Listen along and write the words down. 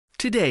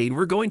Today,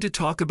 we're going to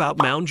talk about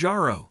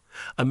Mounjaro,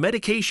 a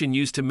medication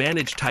used to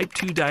manage type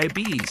 2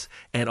 diabetes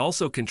and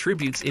also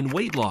contributes in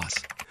weight loss.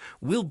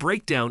 We'll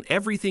break down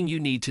everything you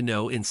need to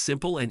know in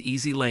simple and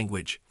easy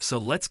language, so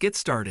let's get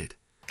started.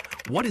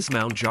 What is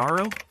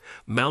Mounjaro?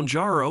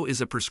 Mounjaro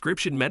is a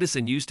prescription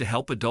medicine used to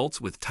help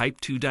adults with type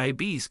 2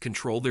 diabetes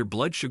control their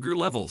blood sugar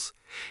levels.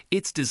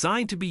 It's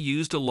designed to be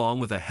used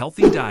along with a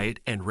healthy diet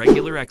and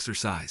regular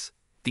exercise.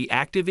 The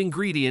active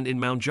ingredient in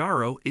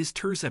Mounjaro is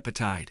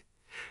Tirzepatide.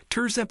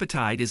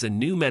 Tirzepatide is a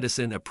new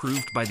medicine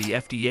approved by the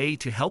FDA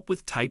to help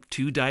with type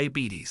 2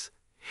 diabetes.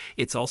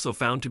 It's also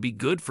found to be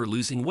good for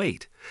losing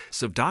weight,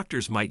 so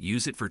doctors might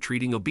use it for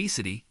treating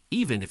obesity,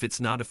 even if it's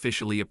not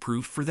officially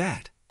approved for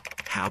that.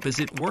 How does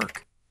it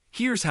work?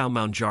 Here's how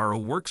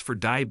Mounjaro works for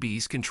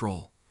diabetes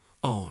control.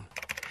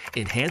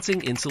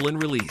 Enhancing insulin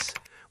release.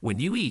 When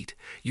you eat,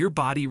 your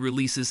body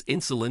releases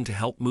insulin to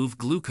help move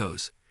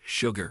glucose,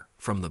 sugar,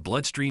 from the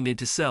bloodstream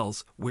into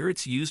cells where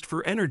it's used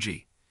for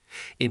energy.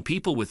 In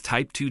people with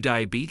type 2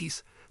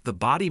 diabetes, the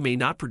body may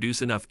not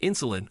produce enough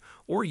insulin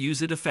or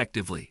use it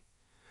effectively.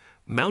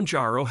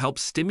 Mounjaro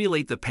helps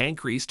stimulate the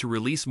pancreas to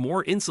release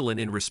more insulin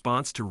in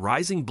response to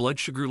rising blood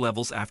sugar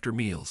levels after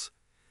meals.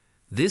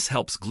 This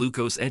helps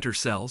glucose enter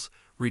cells,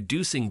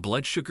 reducing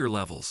blood sugar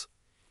levels.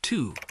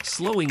 2.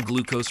 Slowing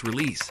glucose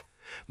release.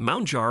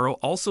 Mounjaro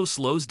also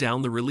slows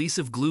down the release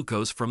of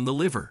glucose from the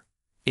liver.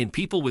 In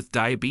people with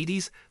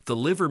diabetes, the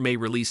liver may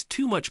release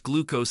too much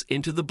glucose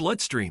into the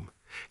bloodstream,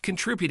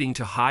 contributing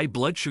to high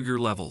blood sugar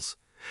levels.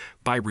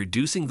 By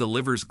reducing the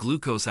liver's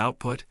glucose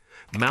output,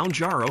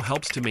 Mounjaro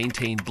helps to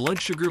maintain blood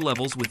sugar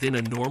levels within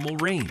a normal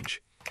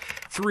range.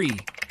 3.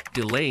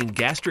 Delaying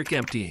gastric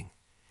emptying.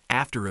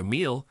 After a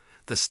meal,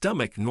 the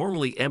stomach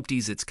normally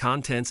empties its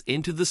contents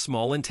into the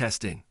small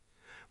intestine.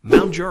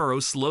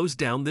 Mounjaro slows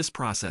down this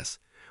process,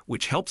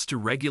 which helps to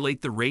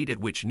regulate the rate at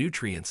which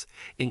nutrients,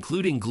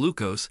 including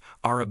glucose,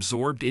 are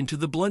absorbed into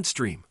the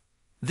bloodstream.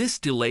 This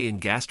delay in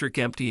gastric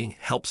emptying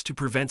helps to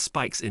prevent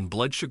spikes in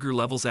blood sugar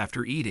levels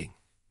after eating.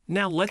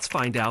 Now let's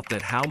find out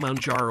how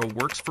Mounjaro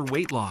works for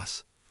weight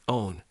loss.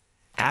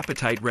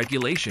 Appetite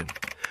regulation.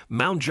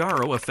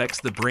 Mounjaro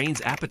affects the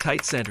brain's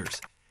appetite centers,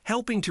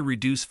 helping to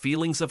reduce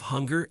feelings of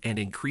hunger and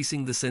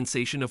increasing the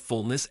sensation of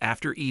fullness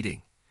after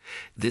eating.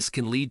 This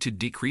can lead to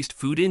decreased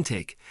food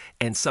intake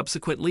and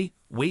subsequently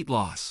weight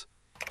loss.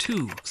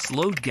 2.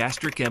 Slowed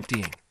gastric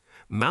emptying.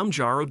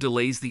 Mounjaro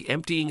delays the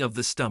emptying of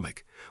the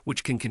stomach,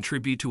 which can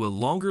contribute to a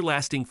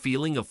longer-lasting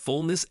feeling of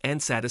fullness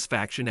and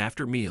satisfaction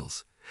after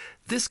meals.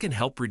 This can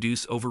help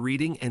reduce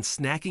overeating and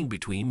snacking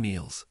between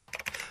meals.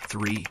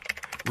 3.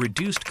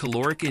 Reduced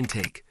caloric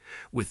intake.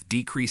 With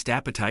decreased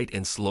appetite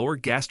and slower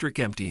gastric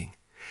emptying,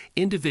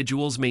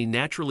 individuals may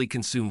naturally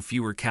consume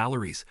fewer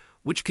calories,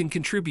 which can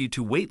contribute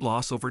to weight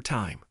loss over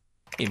time.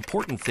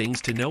 Important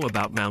things to know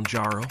about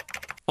Mounjaro.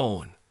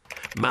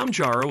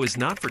 Mounjaro is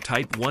not for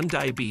type 1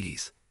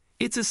 diabetes.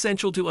 It's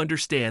essential to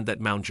understand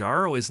that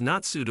Mounjaro is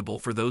not suitable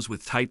for those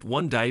with type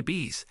 1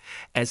 diabetes,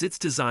 as it's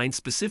designed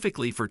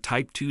specifically for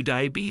type 2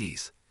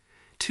 diabetes.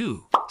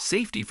 2.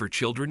 Safety for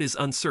children is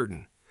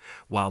uncertain.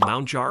 While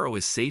Mounjaro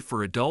is safe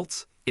for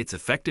adults, its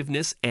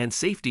effectiveness and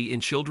safety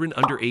in children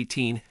under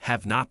 18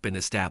 have not been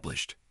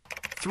established.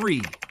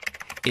 3.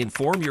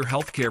 Inform your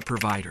healthcare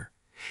provider.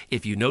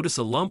 If you notice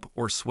a lump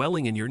or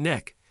swelling in your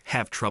neck,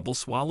 have trouble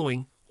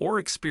swallowing, or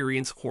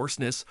experience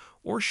hoarseness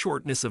or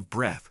shortness of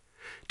breath,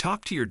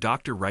 talk to your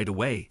doctor right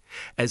away,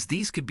 as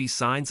these could be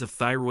signs of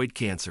thyroid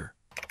cancer.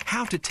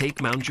 How to take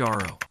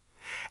Mounjaro.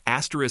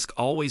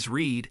 Always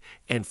read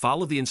and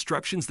follow the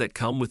instructions that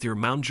come with your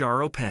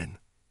Mounjaro pen.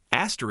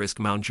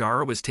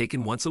 Mounjaro is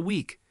taken once a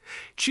week.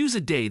 Choose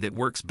a day that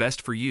works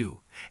best for you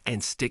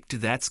and stick to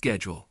that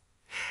schedule.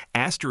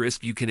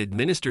 You can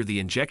administer the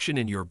injection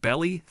in your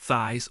belly,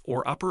 thighs,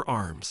 or upper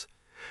arms.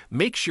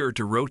 Make sure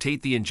to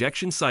rotate the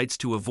injection sites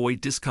to avoid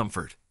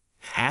discomfort.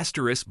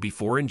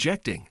 Before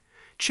injecting,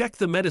 check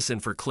the medicine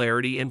for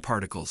clarity and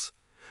particles.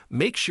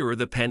 Make sure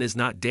the pen is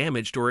not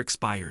damaged or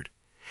expired.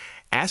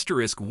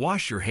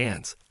 Wash your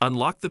hands,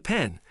 unlock the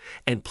pen,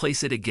 and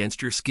place it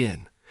against your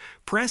skin.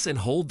 Press and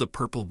hold the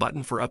purple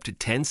button for up to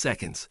 10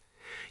 seconds.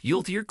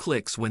 You'll hear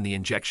clicks when the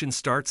injection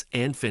starts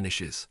and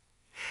finishes.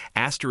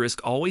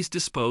 Always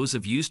dispose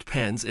of used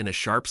pens in a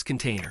sharps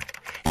container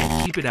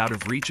and keep it out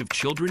of reach of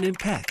children and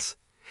pets.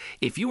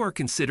 If you are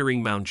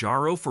considering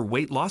Mounjaro for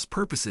weight loss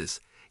purposes,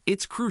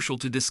 it's crucial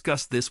to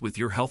discuss this with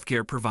your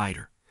healthcare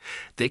provider.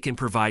 They can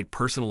provide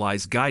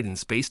personalized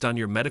guidance based on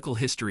your medical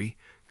history,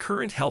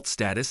 current health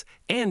status,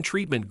 and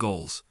treatment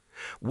goals.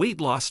 Weight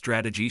loss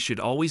strategies should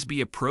always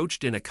be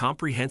approached in a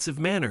comprehensive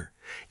manner,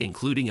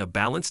 including a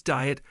balanced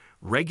diet,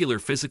 regular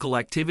physical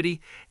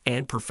activity,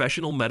 and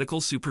professional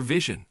medical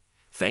supervision.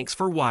 Thanks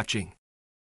for watching.